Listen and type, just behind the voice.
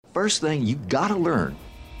First thing you gotta learn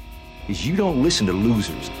is you don't listen to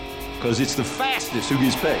losers, because it's the fastest who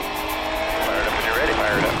gets paid. Fire it up when you're ready.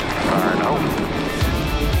 Fire it up. Fire it home.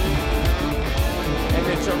 And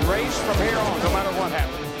it's a race from here on, no matter what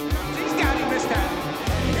happens. He's got him this time.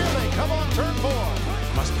 Here they come on turn 4.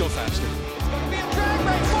 Must go faster. It's going to be a drag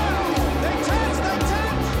race. They touch.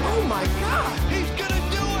 Oh, my God. He's going to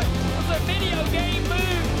do it. It's a video game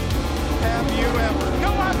move. Have you ever?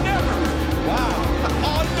 No, I've never. Wow.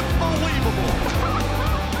 Unbelievable.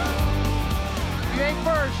 You ain't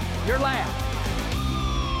first, you're last.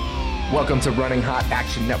 Welcome to Running Hot,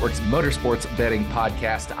 Action Network's motorsports betting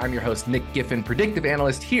podcast. I'm your host, Nick Giffen, predictive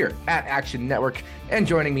analyst here at Action Network. And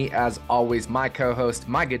joining me, as always, my co-host,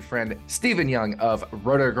 my good friend, Stephen Young of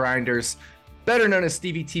Roto Grinders, better known as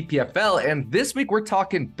Stevie TPFL. And this week, we're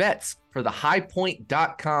talking bets for the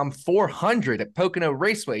highpoint.com 400 at Pocono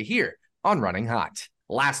Raceway here on Running Hot.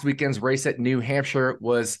 Last weekend's race at New Hampshire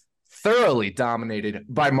was thoroughly dominated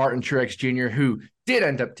by Martin Truex Jr., who did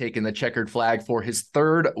end up taking the checkered flag for his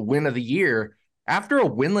third win of the year after a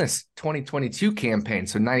winless 2022 campaign.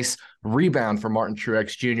 So nice rebound for Martin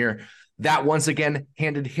Truex Jr. That once again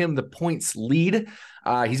handed him the points lead.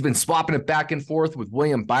 He's been swapping it back and forth with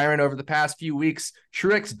William Byron over the past few weeks.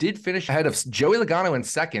 Truex did finish ahead of Joey Logano in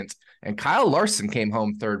second, and Kyle Larson came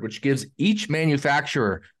home third, which gives each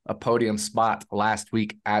manufacturer a podium spot last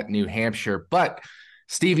week at New Hampshire. But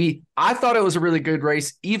Stevie, I thought it was a really good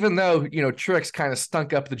race, even though, Truex kind of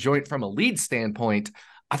stunk up the joint from a lead standpoint.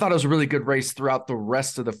 I thought it was a really good race throughout the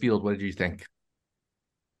rest of the field. What did you think?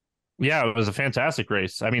 Yeah, it was a fantastic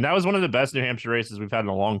race. I mean, that was one of the best New Hampshire races we've had in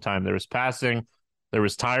a long time. There was passing, there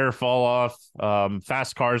was tire fall off,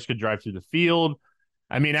 fast cars could drive through the field.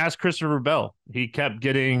 I mean, ask Christopher Bell. He kept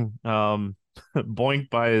getting boinked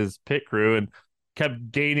by his pit crew and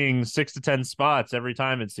kept gaining 6 to 10 spots every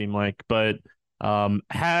time, it seemed like. But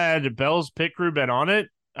had Bell's pit crew been on it,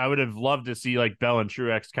 I would have loved to see like Bell and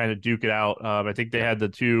Truex kind of duke it out. I think they had the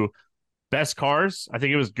two best cars. I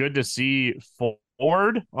think it was good to see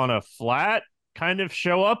Ford on a flat kind of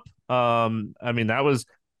show up. I mean,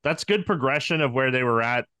 that's good progression of where they were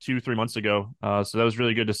at 2-3 months ago. So that was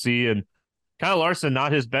really good to see. And Kyle Larson,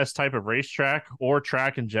 not his best type of racetrack or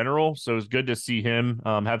track in general. So it was good to see him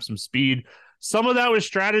have some speed. Some of that was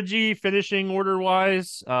strategy, finishing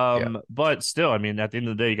order-wise. But still, I mean, at the end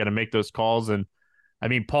of the day, you got to make those calls. And, I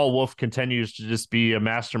mean, Paul Wolfe continues to just be a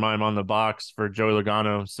mastermind on the box for Joey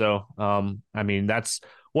Logano. So, I mean, that's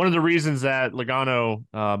one of the reasons that Logano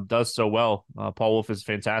does so well. Paul Wolfe is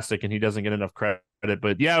fantastic, and he doesn't get enough credit.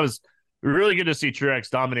 But, yeah, it was really good to see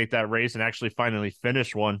Truex dominate that race and actually finally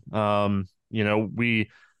finish one.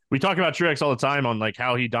 We talk about Truex all the time on like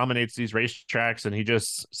how he dominates these racetracks, and he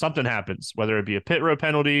just something happens, whether it be a pit road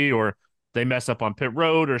penalty or they mess up on pit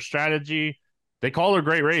road or strategy. They call a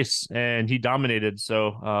great race, and he dominated. So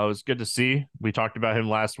it was good to see. We talked about him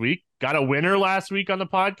last week. Got a winner last week on the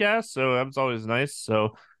podcast, so that was always nice.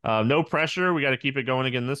 So no pressure. We got to keep it going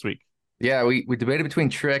again this week. Yeah, we debated between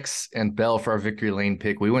Truex and Bell for our victory lane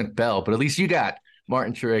pick. We went Bell, but at least you got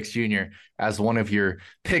Martin Truex Jr. as one of your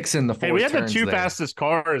picks in the fourth. Hey, we had the two fastest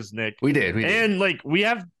cars, Nick. We did. And like we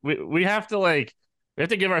have to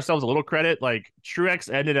give ourselves a little credit. Like Truex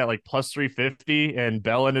ended at like plus 350 and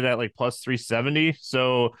Bell ended at like plus 370.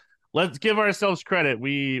 So let's give ourselves credit.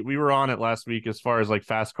 We were on it last week as far as like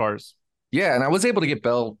fast cars. Yeah, and I was able to get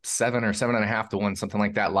Bell 7 or 7.5 to 1, something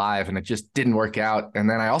like that live, and it just didn't work out. And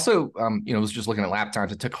then I also, was just looking at lap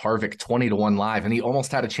times. It took Harvick 20 to 1 live, and he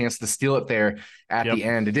almost had a chance to steal it there at the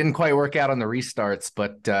end. It didn't quite work out on the restarts,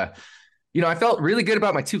 but I felt really good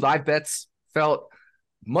about my 2 live bets. Felt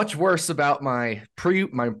much worse about my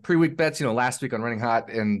pre-week bets, last week on Running Hot,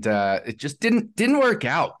 and it just didn't work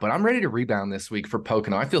out. But I'm ready to rebound this week for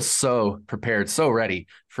Pocono. I feel so prepared, so ready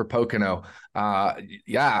for Pocono.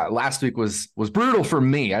 Last week was brutal for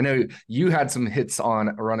me. I know you had some hits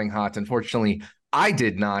on Running Hot. Unfortunately, I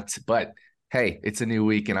did not. But hey, it's a new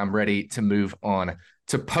week, and I'm ready to move on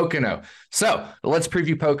to Pocono. So let's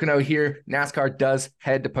preview Pocono here. NASCAR does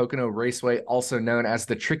head to Pocono Raceway, also known as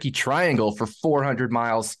the Tricky Triangle, for 400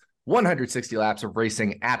 miles, 160 laps of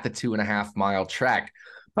racing at the 2.5-mile track.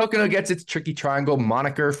 Pocono gets its Tricky Triangle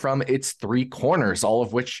moniker from its 3 corners, all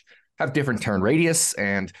of which have different turn radius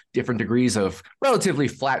and different degrees of relatively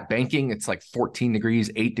flat banking. It's like 14 degrees,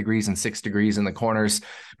 8 degrees, and 6 degrees in the corners,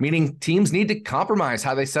 meaning teams need to compromise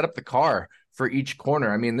how they set up the car for each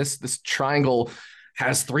corner. I mean, this triangle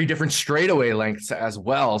has 3 different straightaway lengths as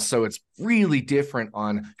well. So it's really different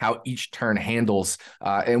on how each turn handles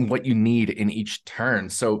and what you need in each turn.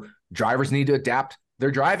 So drivers need to adapt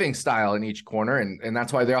their driving style in each corner. And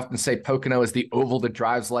that's why they often say Pocono is the oval that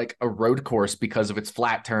drives like a road course because of its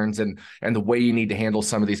flat turns and the way you need to handle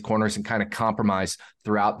some of these corners and kind of compromise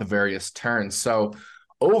throughout the various turns. So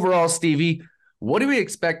overall, Stevie, what do we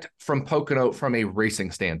expect from Pocono from a racing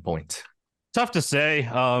standpoint? Tough to say.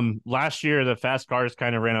 Last year, the fast cars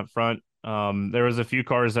kind of ran up front. There was a few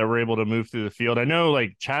cars that were able to move through the field. I know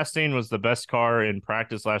like Chastain was the best car in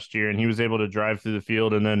practice last year, and he was able to drive through the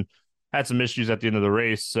field and then had some issues at the end of the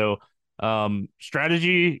race. So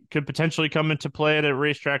strategy could potentially come into play at a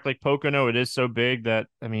racetrack like Pocono. It is so big that,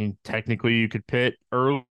 I mean, technically you could pit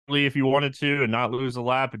early if you wanted to and not lose a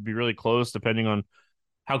lap. It'd be really close depending on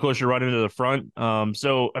how close you're running to the front.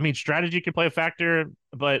 So, I mean, strategy could play a factor,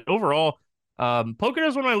 but overall, Pocono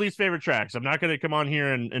is one of my least favorite tracks. I'm not going to come on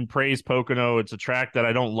here and praise Pocono. It's a track that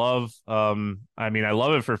I don't love. I mean, I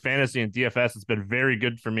love it for fantasy and DFS. It's been very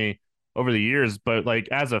good for me over the years, but like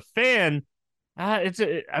as a fan,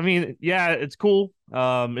 it's cool.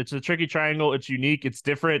 It's a tricky triangle. It's unique. It's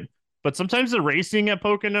different, but sometimes the racing at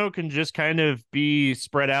Pocono can just kind of be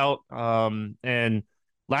spread out. And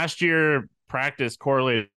last year practice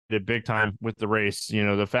correlated big time with the race. You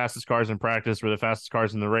know, the fastest cars in practice were the fastest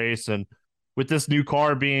cars in the race. And with this new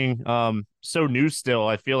car being so new still,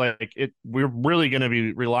 I feel like we're really going to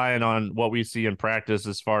be relying on what we see in practice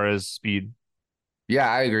as far as speed. Yeah,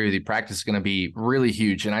 I agree with you. Practice is going to be really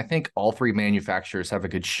huge. And I think all three manufacturers have a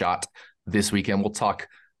good shot this weekend. We'll talk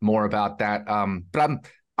more about that. But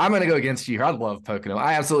I'm going to go against you here. I love Pocono.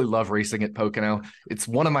 I absolutely love racing at Pocono. It's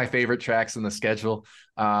one of my favorite tracks in the schedule.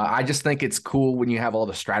 I just think it's cool when you have all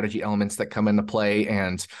the strategy elements that come into play,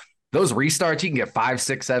 and those restarts, you can get 5,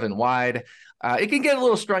 6, 7 wide. It can get a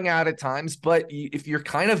little strung out at times, but if you're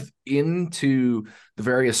kind of into the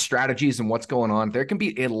various strategies and what's going on, there can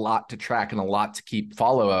be a lot to track and a lot to keep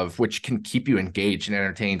follow of, which can keep you engaged and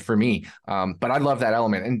entertained for me. But I love that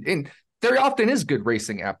element. And there often is good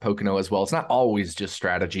racing at Pocono as well. It's not always just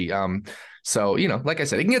strategy. So, you know, like I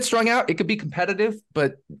said, it can get strung out. It could be competitive,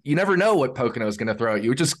 but you never know what Pocono is going to throw at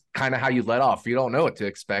you. It's just kind of how you let off. You don't know what to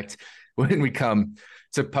expect when we come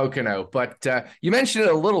to Pocono. But you mentioned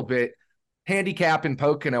it a little bit. Handicap in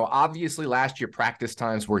Pocono. Obviously, last year practice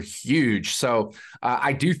times were huge. So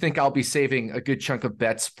I do think I'll be saving a good chunk of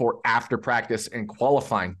bets for after practice and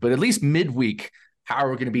qualifying. But at least midweek, how are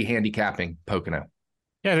we going to be handicapping Pocono?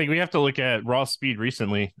 Yeah, I think we have to look at raw speed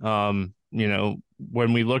recently. You know,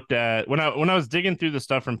 when we looked at when I was digging through the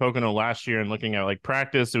stuff from Pocono last year and looking at like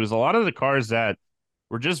practice, it was a lot of the cars that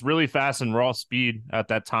were just really fast and raw speed at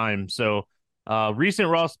that time. So recent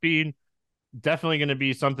raw speed, definitely going to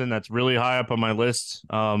be something that's really high up on my list.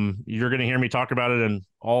 You're going to hear me talk about it in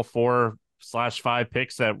all 4/5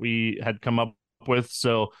 picks that we had come up with.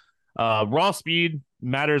 So raw speed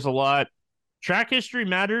matters a lot. Track history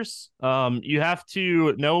matters. You have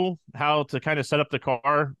to know how to kind of set up the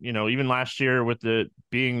car. You know, even last year with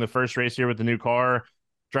being the first race here with the new car,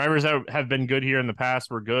 drivers that have been good here in the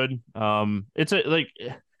past were good. It's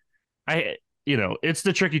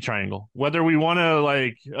the tricky triangle, whether we want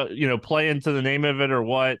to play into the name of it or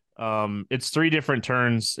what. It's 3 different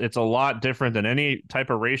turns. It's a lot different than any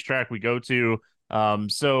type of racetrack we go to.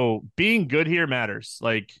 So being good here matters.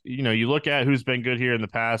 Like, you know, you look at who's been good here in the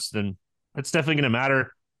past, and it's definitely going to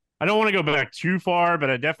matter. I don't want to go back too far, but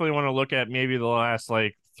I definitely want to look at maybe the last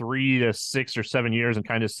 3 to 6 or 7 years and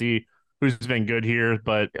kind of see who's been good here.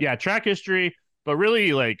 But yeah, track history, but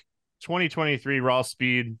really 2023 raw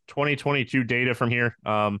speed, 2022 data from here.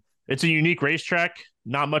 It's a unique racetrack.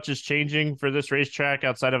 Not much is changing for this racetrack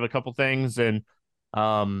outside of a couple things. And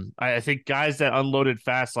I think guys that unloaded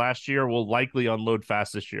fast last year will likely unload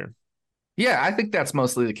fast this year. Yeah, I think that's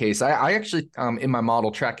mostly the case. I actually, in my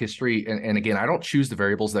model, track history, and again, I don't choose the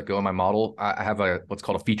variables that go in my model. I have what's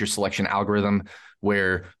called a feature selection algorithm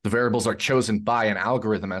where the variables are chosen by an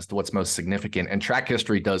algorithm as to what's most significant. And track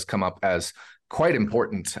history does come up as quite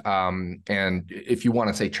important. And if you want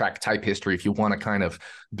to say track type history, if you want to kind of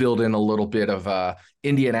build in a little bit of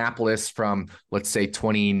Indianapolis from, let's say,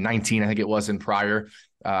 2019, I think it was, in prior,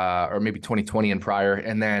 or maybe 2020 and prior,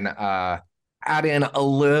 and then add in a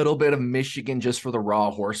little bit of Michigan just for the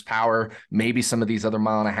raw horsepower, maybe some of these other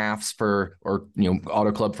 1.5 miles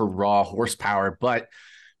Auto Club for raw horsepower, but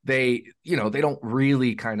they don't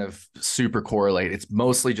really kind of super correlate. It's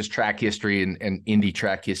mostly just track history and Indy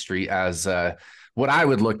track history as what I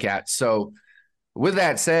would look at. So with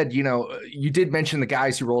that said, you did mention the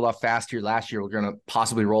guys who rolled off fast here last year. We're going to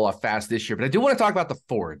possibly roll off fast this year, but I do want to talk about the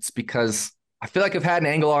Fords because I feel like I've had an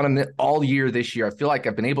angle on them all year this year. I feel like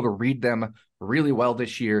I've been able to read them really well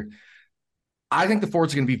this year. I think the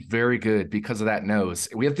Fords are going to be very good because of that nose.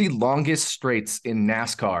 We have the longest straights in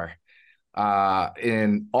NASCAR.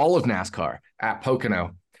 in all of NASCAR at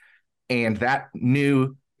Pocono. And that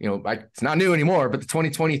new, it's not new anymore, but the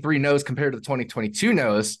 2023 nose compared to the 2022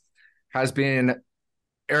 nose has been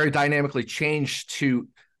aerodynamically changed to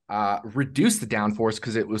reduce the downforce,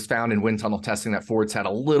 because it was found in wind tunnel testing that Fords had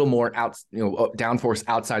a little more downforce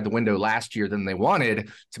outside the window last year than they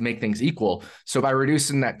wanted to make things equal. So by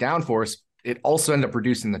reducing that downforce, it also ended up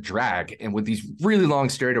reducing the drag. And with these really long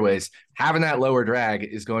straightaways, having that lower drag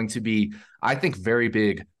is going to be, I think, very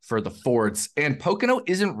big for the Fords. And Pocono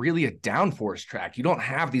isn't really a downforce track. You don't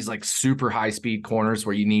have these like super high speed corners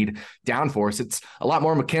where you need downforce. It's a lot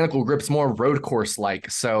more mechanical grips, more road course like.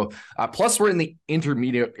 So plus we're in the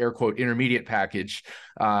intermediate, air quote, intermediate package,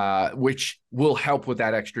 which will help with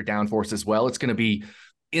that extra downforce as well. It's going to be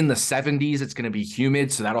in the 70s. It's going to be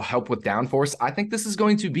humid, so that'll help with downforce. I think this is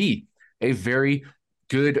going to be a very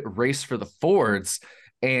good race for the Fords.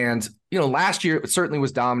 And, last year it certainly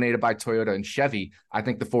was dominated by Toyota and Chevy. I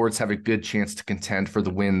think the Fords have a good chance to contend for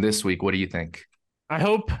the win this week. What do you think? I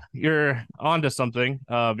hope you're onto something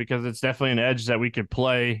because it's definitely an edge that we could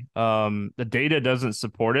play. The data doesn't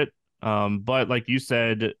support it. But like you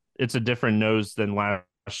said, it's a different nose than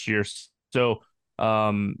last year. So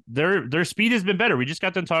their speed has been better. We just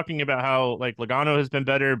got done talking about how like Logano has been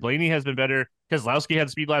better, Blaney has been better, Keselowski had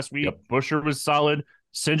speed last week. Yep. Buescher was solid.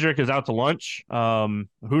 Cindric is out to lunch.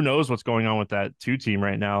 Who knows what's going on with that 2 team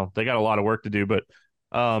right now? They got a lot of work to do, but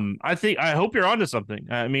I hope you're onto something.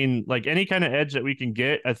 I mean, like any kind of edge that we can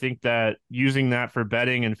get, I think that using that for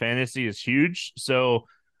betting and fantasy is huge. So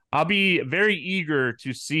I'll be very eager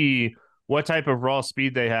to see what type of raw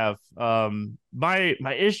speed they have. My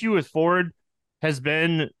issue with Ford has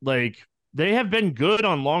been like they have been good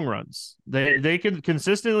on long runs. They can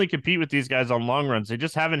consistently compete with these guys on long runs. They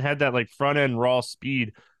just haven't had that like front end raw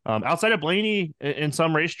speed. Outside of Blaney in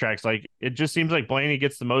some racetracks, like it just seems like Blaney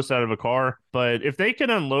gets the most out of a car. But if they can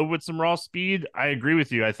unload with some raw speed, I agree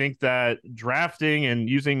with you. I think that drafting and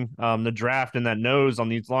using the draft and that nose on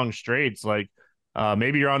these long straights, like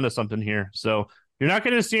maybe you're onto something here. So you're not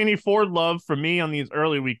going to see any Ford love from me on these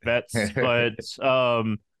early week bets, but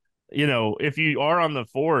if you are on the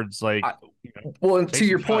Fords, like, to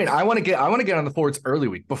your point, I want to get on the Fords early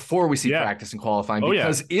week before we see practice and qualifying,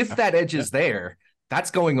 because if that edge is there,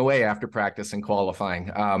 that's going away after practice and qualifying.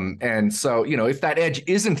 And so, if that edge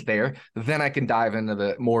isn't there, then I can dive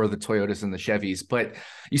into more of the Toyotas and the Chevys. But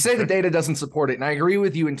you say the data doesn't support it. And I agree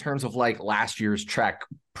with you in terms of like last year's track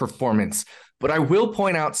performance. But I will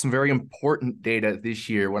point out some very important data this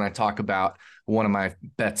year when I talk about one of my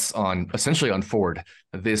bets essentially on Ford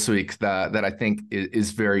this week that I think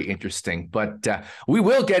is very interesting. But we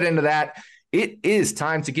will get into that. It is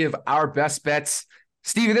time to give our best bets.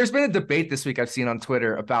 Stevie, there's been a debate this week I've seen on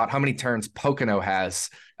Twitter about how many turns Pocono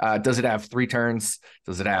has. Does it have 3 turns?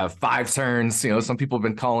 Does it have 5 turns? Some people have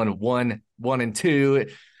been calling it 1 and 2.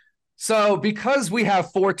 So because we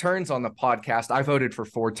have 4 turns on the podcast, I voted for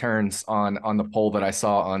 4 turns on the poll that I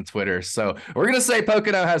saw on Twitter. So we're going to say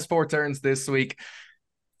Pocono has 4 turns this week.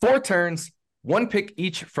 4 turns, 1 pick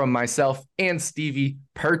each from myself and Stevie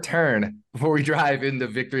per turn before we drive into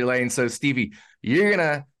victory lane. So Stevie, you're going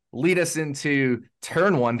to lead us into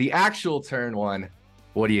turn 1, the actual turn 1.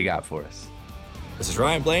 What do you got for us? This is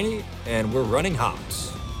Ryan Blaney, and we're running hot.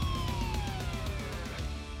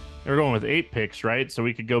 We're going with 8 picks, right? So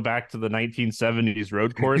we could go back to the 1970s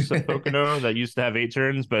road course at Pocono that used to have 8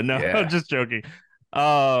 turns, but no, I'm just joking.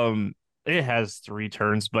 It has 3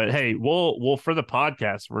 turns, but hey, we'll for the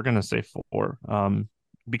podcast, we're gonna say 4.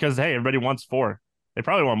 Because hey, everybody wants 4. They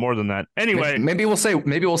probably want more than that. Anyway, maybe we'll say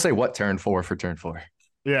what turn 4 for turn 4.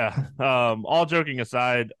 Yeah. All joking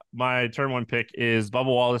aside, my turn 1 pick is Bubba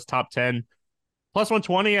Wallace top 10 plus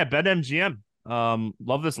 120 at BetMGM.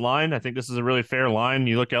 Love this line. I think this is a really fair line.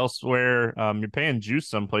 You look elsewhere, you're paying juice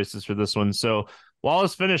some places for this one. So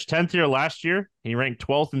Wallace finished 10th here last year. He ranked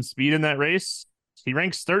 12th in speed in that race. He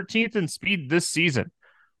ranks 13th in speed this season.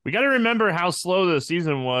 We got to remember how slow the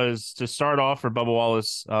season was to start off for Bubba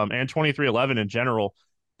Wallace and 2311 in general.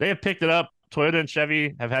 They have picked it up. Toyota and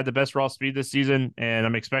Chevy have had the best raw speed this season, and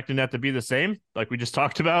I'm expecting that to be the same, like we just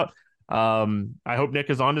talked about. I hope Nick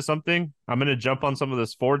is onto something. I'm going to jump on some of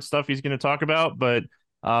this Ford stuff he's going to talk about, but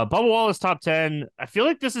Bubba Wallace top 10, I feel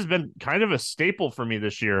like this has been kind of a staple for me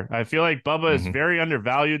this year. I feel like Bubba is very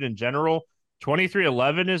undervalued in general.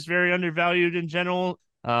 2311 is very undervalued in general.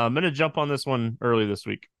 I'm going to jump on this one early this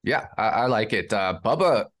week. Yeah, I like it.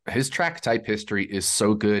 Bubba, his track type history is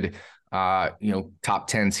so good. Top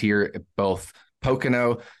 10s here, both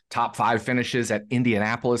Pocono, top 5 finishes at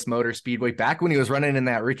Indianapolis Motor Speedway back when he was running in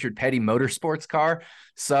that Richard Petty Motorsports car.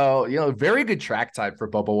 So, very good track type for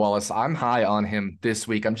Bubba Wallace. I'm high on him this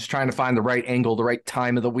week. I'm just trying to find the right angle, the right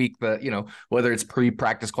time of the week, whether it's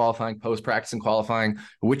pre-practice qualifying, post-practice and qualifying,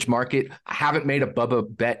 which market. I haven't made a Bubba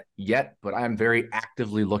bet yet, but I'm very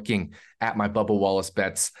actively looking at my Bubba Wallace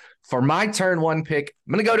bets. For my turn 1 pick,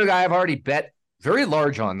 I'm going to go to a guy I've already bet very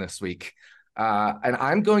large on this week. And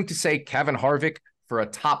I'm going to say Kevin Harvick for a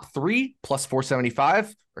top 3 plus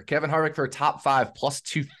 475, or Kevin Harvick for a top 5 plus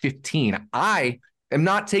 215. I am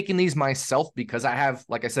not taking these myself because I have,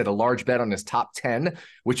 like I said, a large bet on his top 10,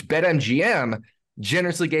 which BetMGM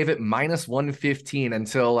generously gave it minus 115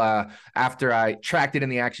 until after I tracked it in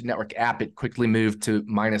the Action Network app, it quickly moved to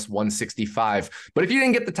minus 165. But if you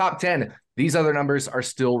didn't get the top 10, these other numbers are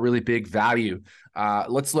still really big value.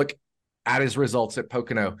 Let's look at his results at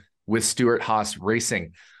Pocono with Stewart-Haas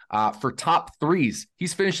Racing. For top 3s,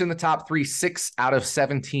 he's finished in the top 3, 6 out of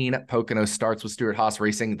 17 Pocono starts with Stewart-Haas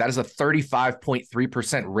Racing. That is a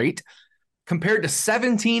 35.3% rate compared to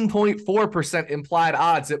 17.4% implied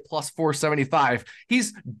odds at plus 475.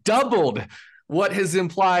 He's doubled what his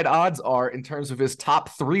implied odds are in terms of his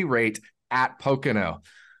top 3 rate at Pocono.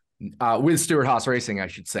 With Stewart-Haas Racing, I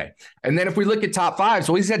should say. And then if we look at top 5s,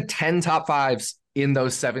 well, he's had 10 top 5s in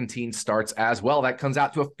those 17 starts as well. That comes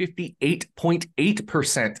out to a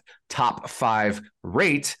 58.8% top 5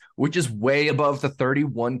 rate, which is way above the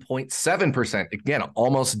 31.7%. Again,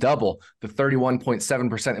 almost double the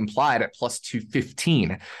 31.7% implied at plus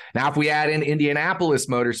 215. Now, if we add in Indianapolis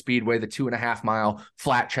Motor Speedway, the 2.5 mile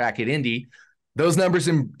flat track at Indy, those numbers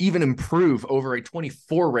even improve over a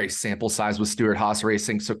 24 race sample size with Stewart-Haas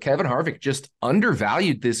Racing. So Kevin Harvick just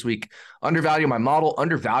undervalued this week, undervalued my model,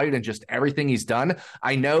 undervalued in just everything he's done.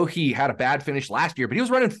 I know he had a bad finish last year, but he was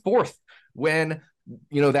running 4th when,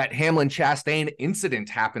 that Hamlin-Chastain incident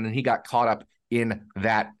happened and he got caught up in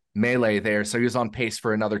that melee there. So he was on pace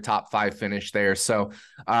for another top 5 finish there. So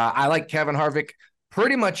I like Kevin Harvick.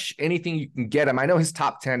 Pretty much anything you can get him. I know his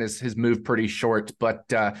top 10 has moved pretty short, but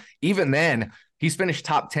even then, he's finished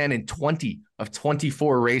top 10 in 20 of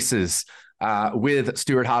 24 races with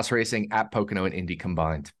Stewart-Haas Racing at Pocono and Indy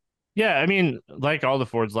combined. Yeah, I mean, like all the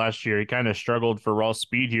Fords last year, he kind of struggled for raw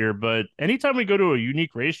speed here, but anytime we go to a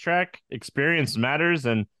unique racetrack, experience matters,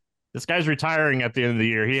 and this guy's retiring at the end of the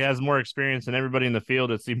year. He has more experience than everybody in the field,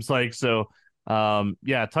 it seems like, so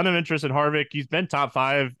a ton of interest in Harvick. He's been top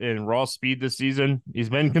 5 in raw speed this season. He's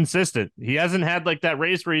been consistent. He hasn't had like that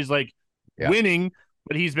race where he's winning,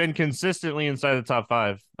 but he's been consistently inside the top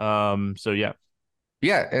 5.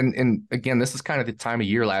 Yeah, and again, this is kind of the time of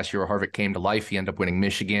year last year where Harvick came to life. He ended up winning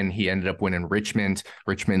Michigan. He ended up winning Richmond.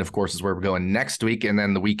 Richmond, of course, is where we're going next week, and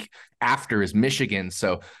then the week after is Michigan.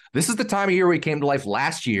 So this is the time of year where he came to life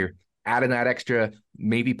last year, adding that extra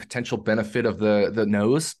maybe potential benefit of the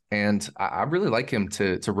nose. And I really like him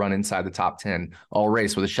to run inside the top 10 all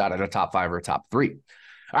race with a shot at a top 5 or a top 3.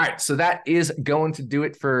 All right, so that is going to do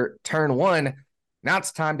it for turn 1. Now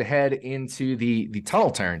it's time to head into the tunnel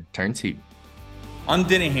turn 2. I'm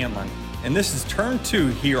Denny Hamlin, and this is turn 2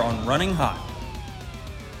 here on Running Hot.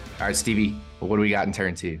 All right, Stevie, what do we got in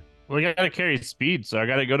turn 2? Well, we got to carry speed, so I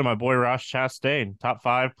got to go to my boy Ross Chastain, top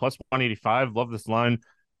 5 plus 185. Love this line.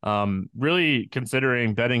 Really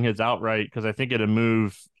considering betting his outright because I think it'll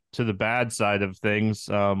move to the bad side of things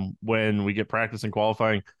when we get practice and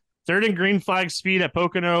qualifying. 3rd in green flag speed at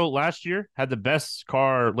Pocono last year, had the best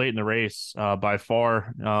car late in the race by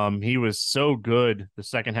far. He was so good the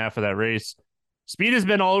second half of that race. Speed has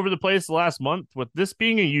been all over the place the last month. With this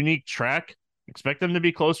being a unique track, expect them to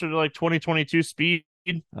be closer to like 2022 speed.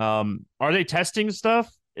 Are they testing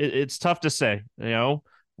stuff? It's tough to say.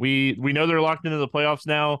 We know they're locked into the playoffs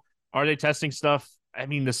now. Are they testing stuff? I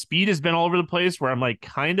mean, the speed has been all over the place where I'm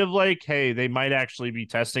kind of like, hey, they might actually be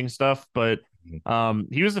testing stuff. But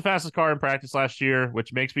he was the fastest car in practice last year,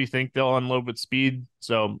 which makes me think they'll unload with speed.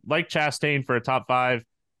 So like Chastain for a top 5.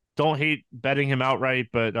 Don't hate betting him outright,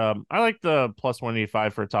 but I like the plus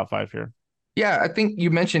 185 for a top 5 here. Yeah, I think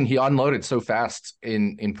you mentioned he unloaded so fast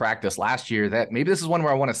in practice last year that maybe this is one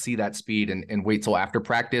where I want to see that speed and wait till after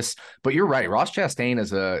practice. But you're right. Ross Chastain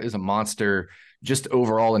is a monster just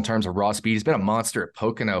overall in terms of raw speed. He's been a monster at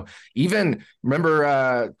Pocono. Even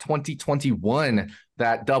remember 2021,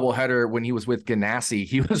 that doubleheader when he was with Ganassi,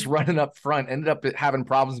 he was running up front, ended up having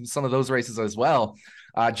problems in some of those races as well,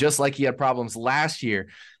 just like he had problems last year.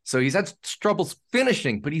 So he's had troubles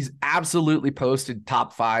finishing, but he's absolutely posted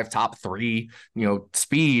top 5, top 3,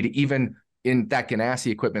 speed, even in that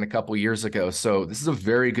Ganassi equipment a couple years ago. So this is a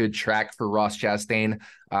very good track for Ross Chastain.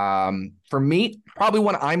 For me, probably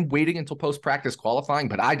one I'm waiting until post-practice qualifying,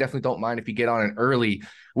 but I definitely don't mind if you get on it early.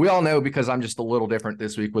 We all know, because I'm just a little different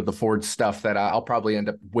this week with the Ford stuff, that I'll probably end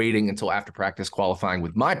up waiting until after practice qualifying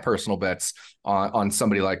with my personal bets on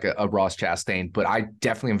somebody like a Ross Chastain. But I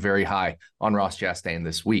definitely am very high on Ross Chastain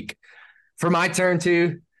this week. For my turn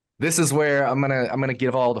two, this is where I'm gonna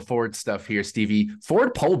give all the Ford stuff here, Stevie.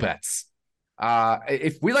 Ford pole bets.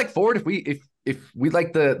 If we like Ford, if we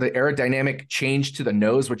like the aerodynamic change to the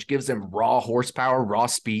nose, which gives them raw horsepower, raw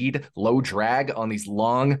speed, low drag on these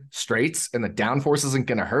long straights, and the downforce isn't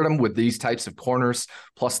going to hurt them with these types of corners,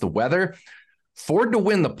 plus the weather, Ford to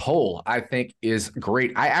win the pole, I think, is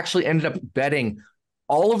great. I actually ended up betting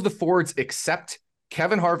all of the Fords except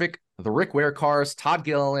Kevin Harvick, the Rick Ware cars, Todd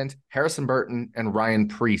Gilliland, Harrison Burton, and Ryan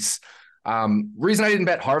Preece. Reason I didn't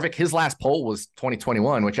bet Harvick, his last pole was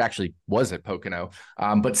 2021, which actually was at Pocono.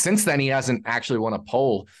 But since then, he hasn't actually won a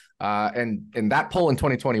pole. And that pole in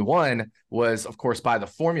 2021 was, of course, by the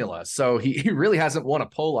formula. So he really hasn't won a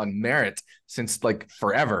pole on merit since like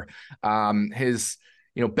forever. His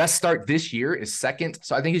best start this year is second.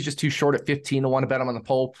 So I think he's just too short at 15 to want to bet him on the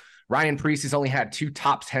pole. Ryan Preece has only had 2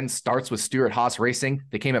 top 10 starts with Stewart-Haas Racing.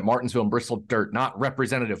 They came at Martinsville and Bristol Dirt, not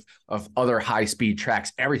representative of other high-speed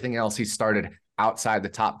tracks. Everything else he started outside the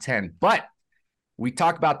top 10. But we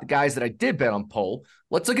talk about the guys that I did bet on pole.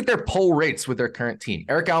 Let's look at their pole rates with their current team.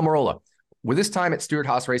 Eric Almirola, with his time at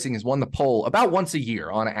Stewart-Haas Racing, has won the pole about once a year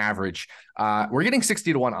on average. We're getting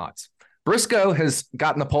 60-1 odds. Briscoe has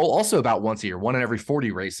gotten the pole also about once a year, 1 in every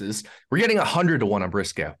 40 races. We're getting 100-1 on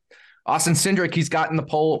Briscoe. Austin Cindric, he's gotten the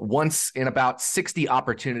pole once in about 60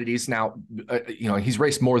 opportunities. Now, he's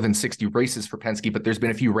raced more than 60 races for Penske, but there's been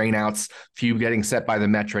a few rainouts, few getting set by the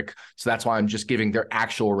metric. So that's why I'm just giving their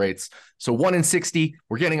actual rates. So 1 in 60,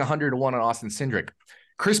 we're getting 100-1 on Austin Cindric.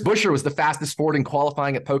 Chris Buescher was the fastest Ford in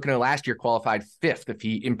qualifying at Pocono last year, qualified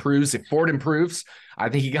 5th. If Ford improves, I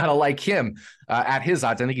think you got to like him at his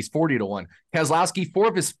odds. I think he's 40-1. Keselowski, 4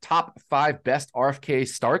 of his top 5 best RFK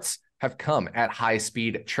starts have come at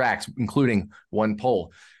high-speed tracks, including 1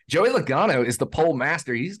 pole. Joey Logano is the pole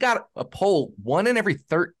master. He's got a pole 1 in every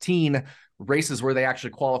 13 races where they actually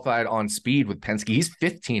qualified on speed with Penske. He's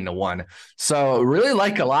 15-1. So really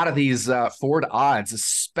like a lot of these Ford odds,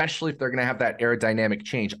 especially if they're going to have that aerodynamic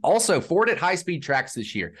change. Also, Ford at high-speed tracks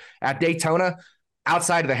this year. At Daytona,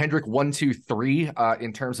 outside of the Hendrick 1, 2, 3,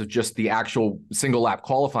 in terms of just the actual single-lap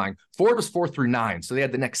qualifying, Ford was 4 through 9, so they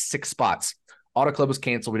had the next 6 spots. Auto Club was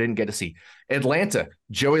canceled. We didn't get to see. Atlanta,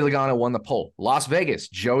 Joey Logano won the pole. Las Vegas,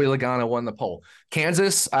 Joey Logano won the pole.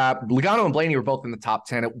 Kansas, Logano and Blaney were both in the top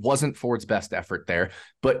 10. It wasn't Ford's best effort there.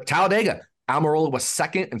 But Talladega, Almirola was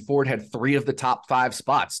second, and Ford had 3 of the top 5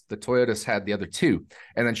 spots. The Toyotas had the other 2.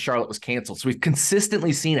 And then Charlotte was canceled. So we've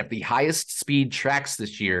consistently seen at the highest speed tracks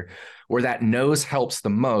this year where that nose helps the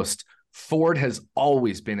most. Ford has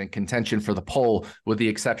always been in contention for the pole, with the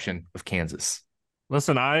exception of Kansas.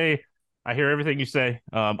 Listen, I hear everything you say.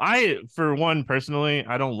 For one, personally,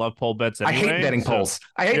 I don't love pole bets anyway. I hate betting polls.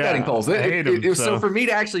 I hate betting polls. So for me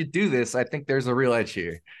to actually do this, I think there's a real edge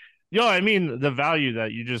here. I mean, the value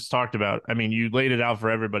that you just talked about, I mean, you laid it out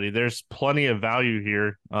for everybody. There's plenty of value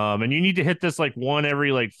here. And you need to hit this like 1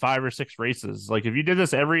 every 5 or 6 races. Like if you did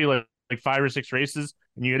this every like 5 or 6 races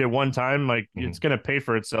and you hit it 1 time, it's going to pay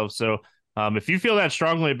for itself. So if you feel that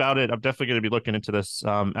strongly about it, I'm definitely going to be looking into this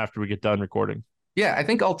after we get done recording. Yeah, I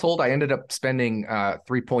think all told, I ended up spending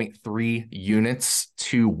 3.3 units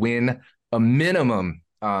to win a minimum,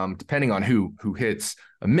 depending on who hits,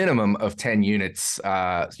 a minimum of 10 units.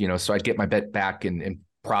 So I'd get my bet back and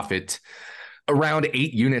profit around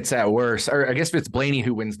 8 units at worst. Or I guess if it's Blaney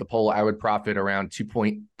who wins the pole, I would profit around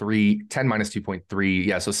 2.3, 10 minus 2.3.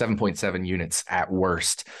 Yeah, so 7.7 units at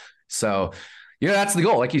worst. So that's the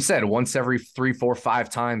goal. Like you said, once every 3, 4, 5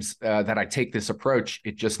 times that I take this approach,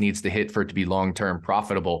 it just needs to hit for it to be long-term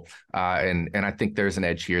profitable. And I think there's an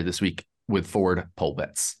edge here this week with Ford pole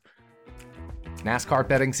bets. NASCAR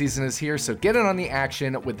betting season is here, so get in on the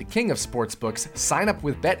action with the king of sportsbooks. Sign up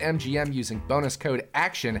with BetMGM using bonus code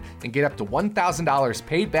ACTION and get up to $1,000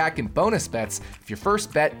 paid back in bonus bets if your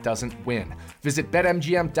first bet doesn't win. Visit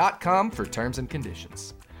BetMGM.com for terms and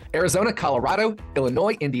conditions. Arizona, Colorado,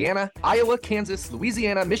 Illinois, Indiana, Iowa, Kansas,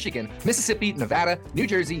 Louisiana, Michigan, Mississippi, Nevada, New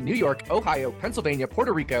Jersey, New York, Ohio, Pennsylvania,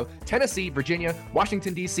 Puerto Rico, Tennessee, Virginia,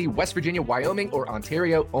 Washington, D.C., West Virginia, Wyoming, or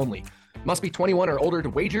Ontario only. Must be 21 or older to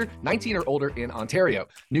wager, 19 or older in Ontario.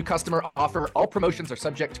 New customer offer. All promotions are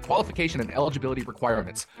subject to qualification and eligibility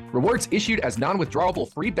requirements. Rewards issued as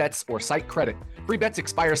non-withdrawable free bets or site credit. Free bets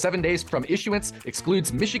expire 7 days from issuance.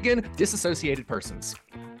 Excludes Michigan disassociated persons.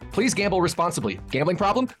 Please gamble responsibly. Gambling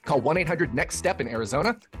problem? Call 1-800-NEXT-STEP in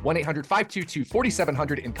Arizona,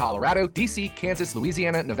 1-800-522-4700 in Colorado, DC, Kansas,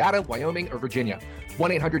 Louisiana, Nevada, Wyoming, or Virginia.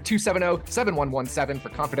 1-800-270-7117 for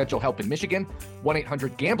confidential help in Michigan.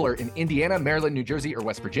 1-800-GAMBLER in Indiana, Maryland, New Jersey, or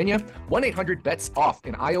West Virginia. 1-800-BETS-OFF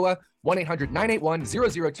in Iowa.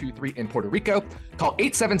 1-800-981-0023 in Puerto Rico. Call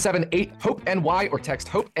 877-8-HOPE-NY or text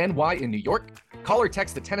HOPE-NY in New York. Call or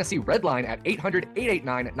text the Tennessee Red Line at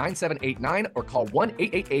 800-889-9789 or call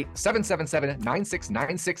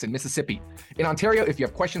 1-888-777-9696 in Mississippi. In Ontario, if you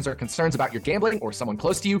have questions or concerns about your gambling or someone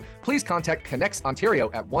close to you, please contact Connects Ontario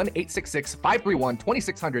at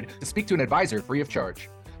 1-866-531-2600 to speak to an advisor free of charge.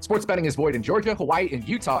 Sports betting is void in Georgia, Hawaii, and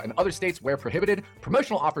Utah and other states where prohibited.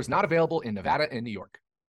 Promotional offers not available in Nevada and New York.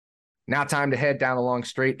 Now time to head down along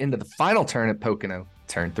straight into the final turn at Pocono,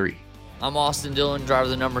 turn 3. I'm Austin Dillon, driver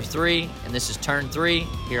the number 3, and this is turn 3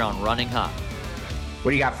 here on Running Hot. What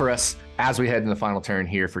do you got for us as we head in the final turn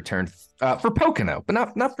here for for Pocono, but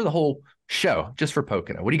not for the whole show, just for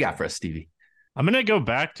Pocono? What do you got for us, Stevie? I'm going to go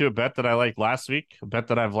back to a bet that I liked last week, a bet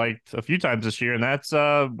that I've liked a few times this year, and that's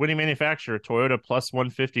winning manufacturer, Toyota plus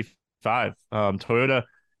 155. Toyota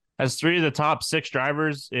has 3 of the top 6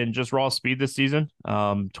 drivers in just raw speed this season.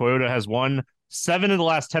 Toyota has won 7 of the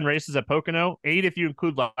last 10 races at Pocono, 8 if you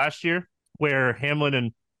include last year, where Hamlin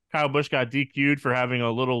and Kyle Busch got DQ'd for having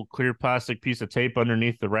a little clear plastic piece of tape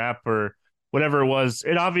underneath the wrap or whatever it was.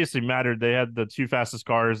 It obviously mattered. They had the 2 fastest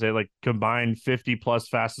cars. They combined 50 plus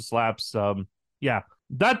fastest laps. Yeah,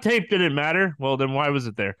 that tape didn't matter. Well, then why was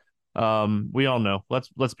it there? We all know.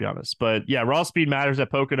 Let's be honest. But yeah, raw speed matters at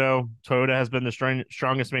Pocono. Toyota has been the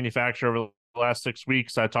strongest manufacturer over the last 6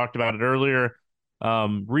 weeks. I talked about it earlier.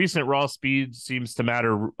 Recent raw speed seems to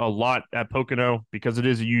matter a lot at Pocono because it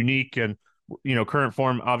is unique and, current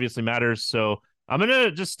form obviously matters. So I'm going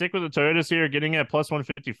to just stick with the Toyotas here, getting at plus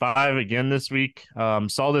 155 again this week.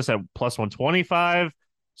 Saw this at plus 125.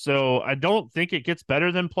 So I don't think it gets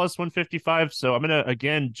better than plus 155. So I'm going to,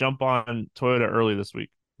 again, jump on Toyota early this week.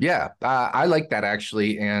 Yeah, I like that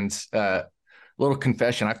actually. And little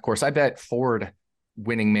confession, of course, I bet Ford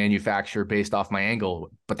winning manufacturer based off my angle,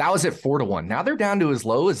 but that was at 4-1. Now they're down to as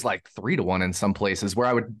low as 3-1 in some places where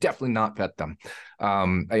I would definitely not bet them.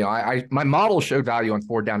 My model showed value on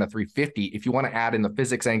Ford down to 350. If you want to add in the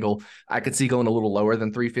physics angle, I could see going a little lower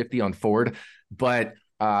than 350 on Ford, but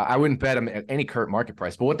I wouldn't bet them at any current market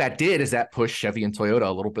price. But what that did is that pushed Chevy and Toyota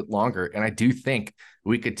a little bit longer. And I do think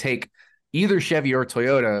we could take either Chevy or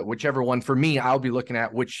Toyota, whichever one. For me, I'll be looking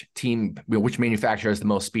at which team, which manufacturer has the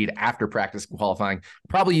most speed after practice qualifying.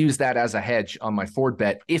 Probably use that as a hedge on my Ford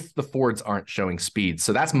bet if the Fords aren't showing speed.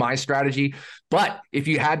 So that's my strategy. But if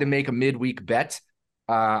you had to make a midweek bet,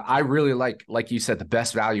 I really like you said, the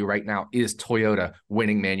best value right now is Toyota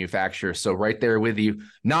winning manufacturer. So right there with you.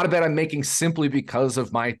 Not a bet I'm making simply because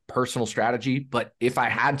of my personal strategy. But if I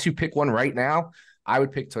had to pick one right now, I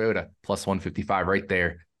would pick Toyota plus 155 right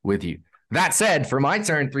there with you. That said, for my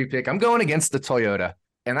turn 3 pick, I'm going against the Toyota.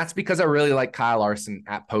 And that's because I really like Kyle Larson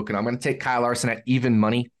at Pocono. I'm going to take Kyle Larson at even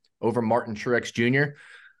money over Martin Truex Jr.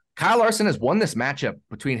 Kyle Larson has won this matchup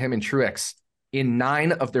between him and Truex in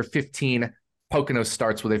 9 of their 15 Pocono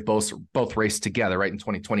starts where they've both raced together, right? In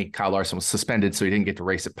 2020, Kyle Larson was suspended, so he didn't get to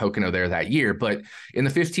race at Pocono there that year. But in the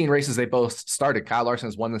 15 races they both started, Kyle Larson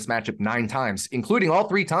has won this matchup 9 times, including all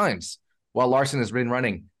 3 times while Larson has been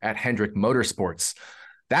running at Hendrick Motorsports.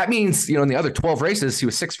 That means, in the other 12 races, he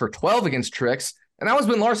was 6 for 12 against Truex. And that was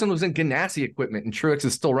when Larson was in Ganassi equipment and Truex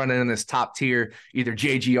is still running in this top tier, either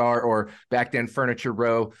JGR or back then Furniture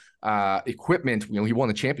Row equipment. He won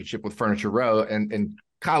the championship with Furniture Row and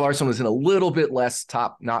Kyle Larson was in a little bit less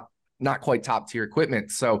top, not quite top tier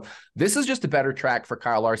equipment. So this is just a better track for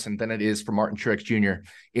Kyle Larson than it is for Martin Truex Jr.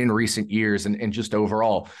 in recent years and just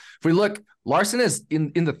overall. If we look, Larson is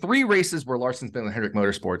in the 3 races where Larson's been in Hendrick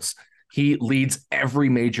Motorsports, he leads every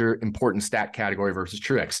major important stat category versus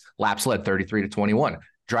Truex. Laps led 33-21.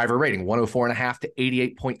 Driver rating 104.5 to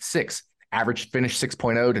 88.6. Average finish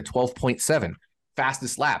 6.0 to 12.7.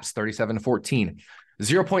 Fastest laps 37-14.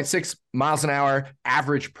 0.6 miles an hour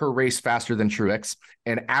average per race faster than Truex.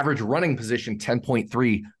 And average running position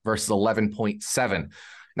 10.3 versus 11.7.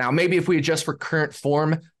 Now, maybe if we adjust for current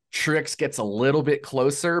form, Truex gets a little bit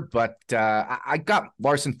closer, but I got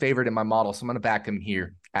Larson favored in my model, so I'm going to back him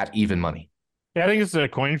here at even money. Yeah, I think it's a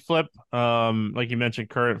coin flip. Like you mentioned,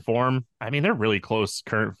 current form. I mean, they're really close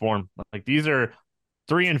current form. These are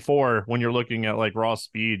 3 and 4 when you're looking at raw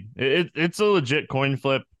speed. It's a legit coin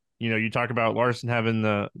flip. You talk about Larson having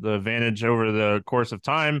the advantage over the course of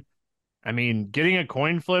time. I mean, getting a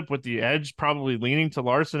coin flip with the edge probably leaning to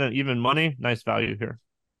Larson at even money. Nice value here.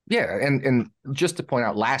 Yeah, and just to point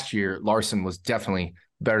out, last year Larson was definitely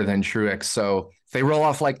better than Truex. So if they roll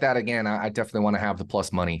off like that again, I definitely want to have the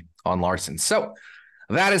plus money on Larson. So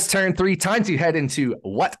that is turn 3. Time to head into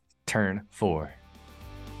what turn 4?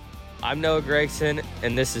 I'm Noah Gregson,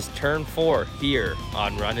 and this is turn 4 here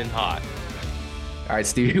on Running Hot. All right,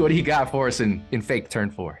 Stevie, what do you got for us in fake turn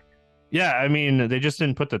 4? Yeah, I mean, they just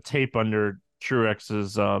didn't put the tape under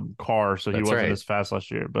Truex's car, so he wasn't as fast last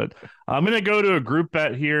year. But I'm going to go to a group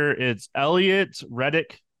bet here. It's Elliott,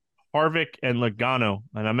 Reddick, Harvick, and Logano.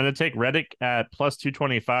 And I'm going to take Reddick at plus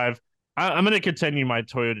 225. I'm going to continue my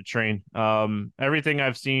Toyota train. Everything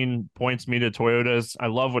I've seen points me to Toyotas. I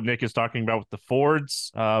love what Nick is talking about with the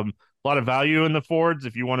Fords. A lot of value in the Fords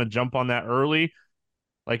if you want to jump on that early.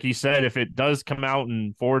 Like he said, if it does come out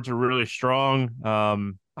and Fords are really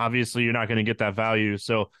strong, obviously you're not going to get that value.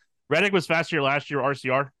 So Reddick was fast here last year,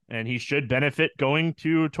 RCR, and he should benefit going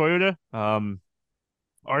to Toyota.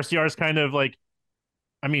 RCR is kind of like,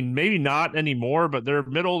 I mean, maybe not anymore, but they're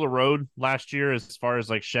middle of the road last year as far as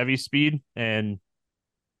like Chevy speed. And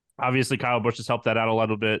obviously Kyle Busch has helped that out a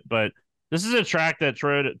little bit, but this is a track that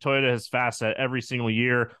Toyota has fast at every single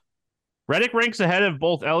year. Reddick ranks ahead of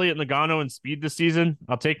both Elliott and Logano in speed this season.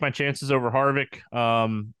 I'll take my chances over Harvick.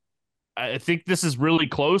 I think this is really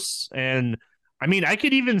close. And I mean, I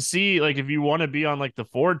could even see like if you want to be on like the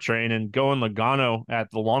Ford train and go in Logano at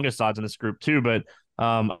the longest odds in this group too. But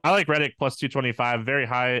I like Reddick plus 225, very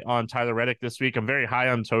high on Tyler Reddick this week. I'm very high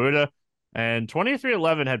on Toyota. And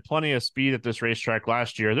 2311 had plenty of speed at this racetrack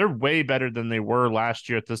last year. They're way better than they were last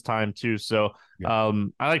year at this time too. So I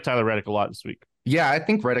like Tyler Reddick a lot this week. Yeah, I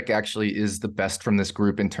think Reddick actually is the best from this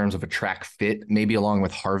group in terms of a track fit, maybe along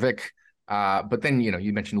with Harvick. But then,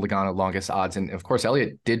 you mentioned Logano, longest odds. And of course,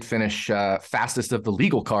 Elliott did finish fastest of the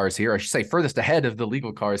legal cars here. I should say furthest ahead of the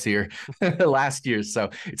legal cars here last year. So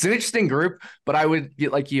it's an interesting group, but I would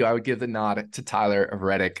get like you, I would give the nod to Tyler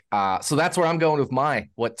Reddick. So that's where I'm going with my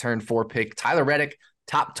what turn 4 pick. Tyler Reddick,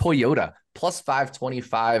 top Toyota, plus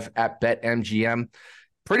 525 at BetMGM.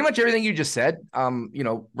 Pretty much everything you just said.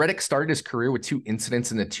 Reddick started his career with 2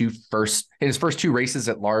 incidents in his first 2 races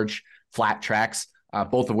at large flat tracks,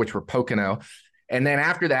 both of which were Pocono. And then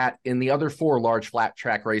after that, in the other 4 large flat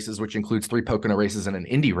track races, which includes 3 Pocono races and an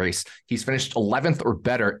Indy race, he's finished 11th or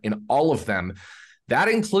better in all of them. That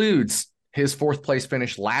includes his 4th place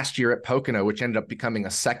finish last year at Pocono, which ended up becoming a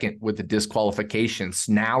 2nd with the disqualifications.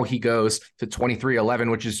 Now he goes to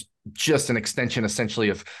 2311, which is just an extension essentially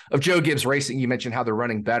of Joe Gibbs Racing. You mentioned how they're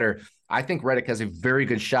running better. I think Reddick has a very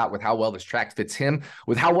good shot with how well this track fits him,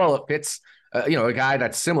 with how well it fits, a guy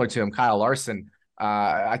that's similar to him, Kyle Larson.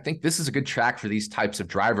 I think this is a good track for these types of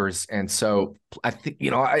drivers. And so I think,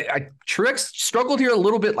 Truex struggled here a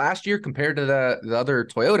little bit last year compared to the other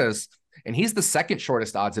Toyotas, and he's the 2nd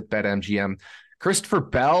shortest odds at BetMGM. Christopher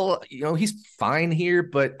Bell, he's fine here,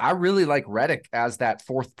 but I really like Reddick as that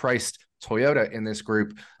 4th priced Toyota in this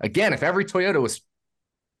group. Again, if every Toyota was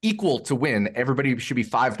equal to win, everybody should be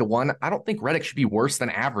 5-1. I don't think Reddick should be worse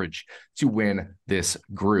than average to win this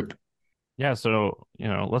group. Yeah, so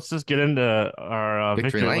let's just get into our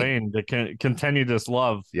Victory Lane to continue this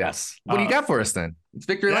love. Yes. What do you got for us then? It's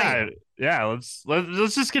Victory Lane. Yeah, let's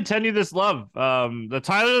just continue this love.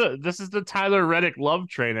 This is the Tyler Reddick love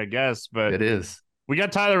train, I guess. But it is. We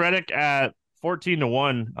got Tyler Reddick at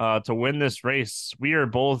 14-1 to win this race. We are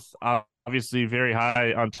both obviously very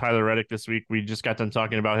high on Tyler Reddick this week. We just got done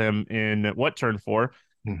talking about him in what turn 4.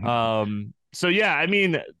 Mm-hmm. So yeah, I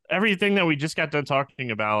mean, everything that we just got done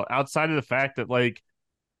talking about, outside of the fact that like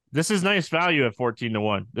this is nice value at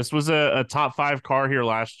 14-1. This was a top 5 car here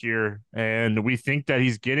last year, and we think that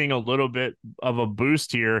he's getting a little bit of a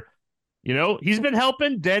boost here. He's been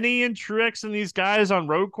helping Denny and Truex and these guys on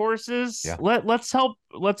road courses. Yeah. Let's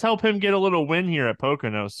help him get a little win here at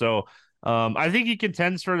Pocono. So I think he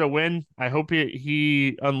contends for the win. I hope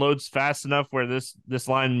he unloads fast enough where this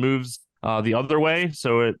line moves the other way.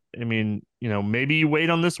 So maybe you wait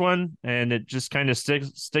on this one and it just kind of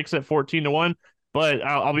sticks at 14-1. But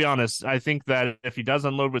I'll be honest, I think that if he does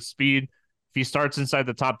unload with speed, if he starts inside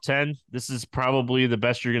the top 10, this is probably the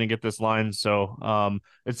best you're going to get this line. So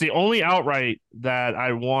it's the only outright that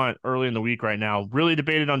I want early in the week right now. Really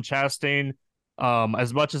debated on Chastain.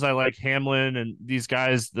 As much as I like Hamlin and these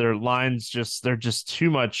guys, their lines they're just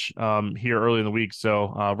too much here early in the week.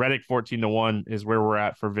 So Reddick 14-1 is where we're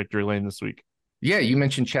at for Victory Lane this week. Yeah, you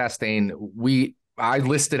mentioned Chastain. I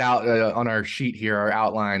listed out on our sheet here, our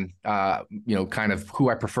outline, kind of who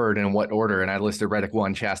I preferred and in what order. And I listed Reddick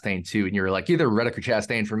 1, Chastain 2. And you were like, either Reddick or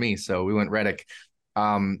Chastain for me. So we went Reddick.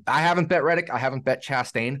 I haven't bet Reddick. I haven't bet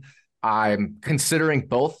Chastain. I'm considering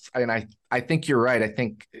both. And I think you're right. I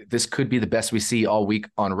think this could be the best we see all week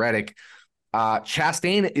on Reddick.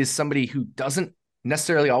 Chastain is somebody who doesn't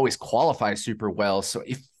necessarily always qualify super well. So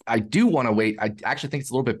if I do want to wait, I actually think it's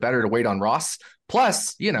a little bit better to wait on Ross.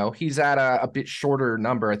 Plus, he's at a bit shorter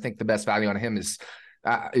number. I think the best value on him is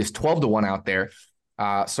 12-1 out there.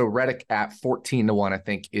 So Reddick at 14-1, I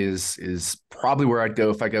think is probably where I'd go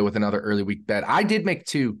if I go with another early week bet. I did make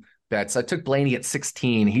 2 bets. I took Blaney at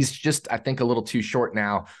 16. He's just, I think, a little too short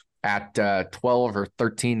now at 12 or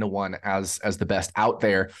 13-1 as the best out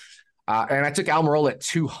there. And I took Almirola at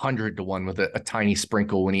 200-1 with a tiny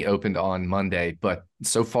sprinkle when he opened on Monday. But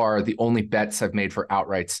so far, the only bets I've made for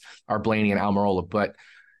outrights are Blaney and Almirola. But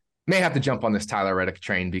may have to jump on this Tyler Reddick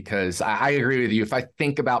train because I agree with you. If I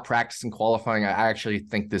think about practice and qualifying, I actually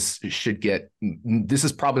think this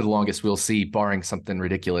is probably the longest we'll see, barring something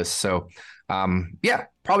ridiculous. So,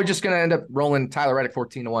 probably just going to end up rolling Tyler Reddick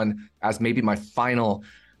 14-1 as maybe my final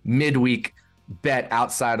midweek bet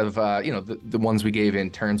outside of the ones we gave in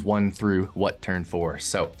turns 1 through turn 4.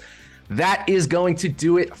 So that is going to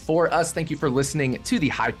do it for us. Thank you for listening to the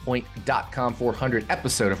highpoint.com 400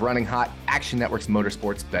 episode of Running Hot, Action Network's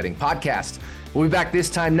motorsports betting podcast. We'll be back this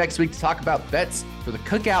time next week to talk about bets for the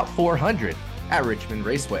Cookout 400 at Richmond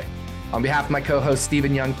Raceway. On behalf of my co-host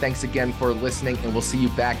Stephen Young, thanks again for listening, and we'll see you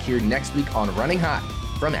back here next week on Running Hot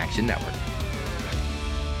from Action Network.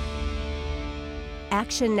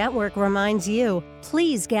 Action Network reminds you,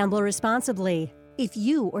 please gamble responsibly. If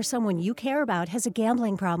you or someone you care about has a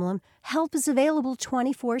gambling problem, help is available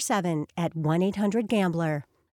 24/7 at 1-800-GAMBLER.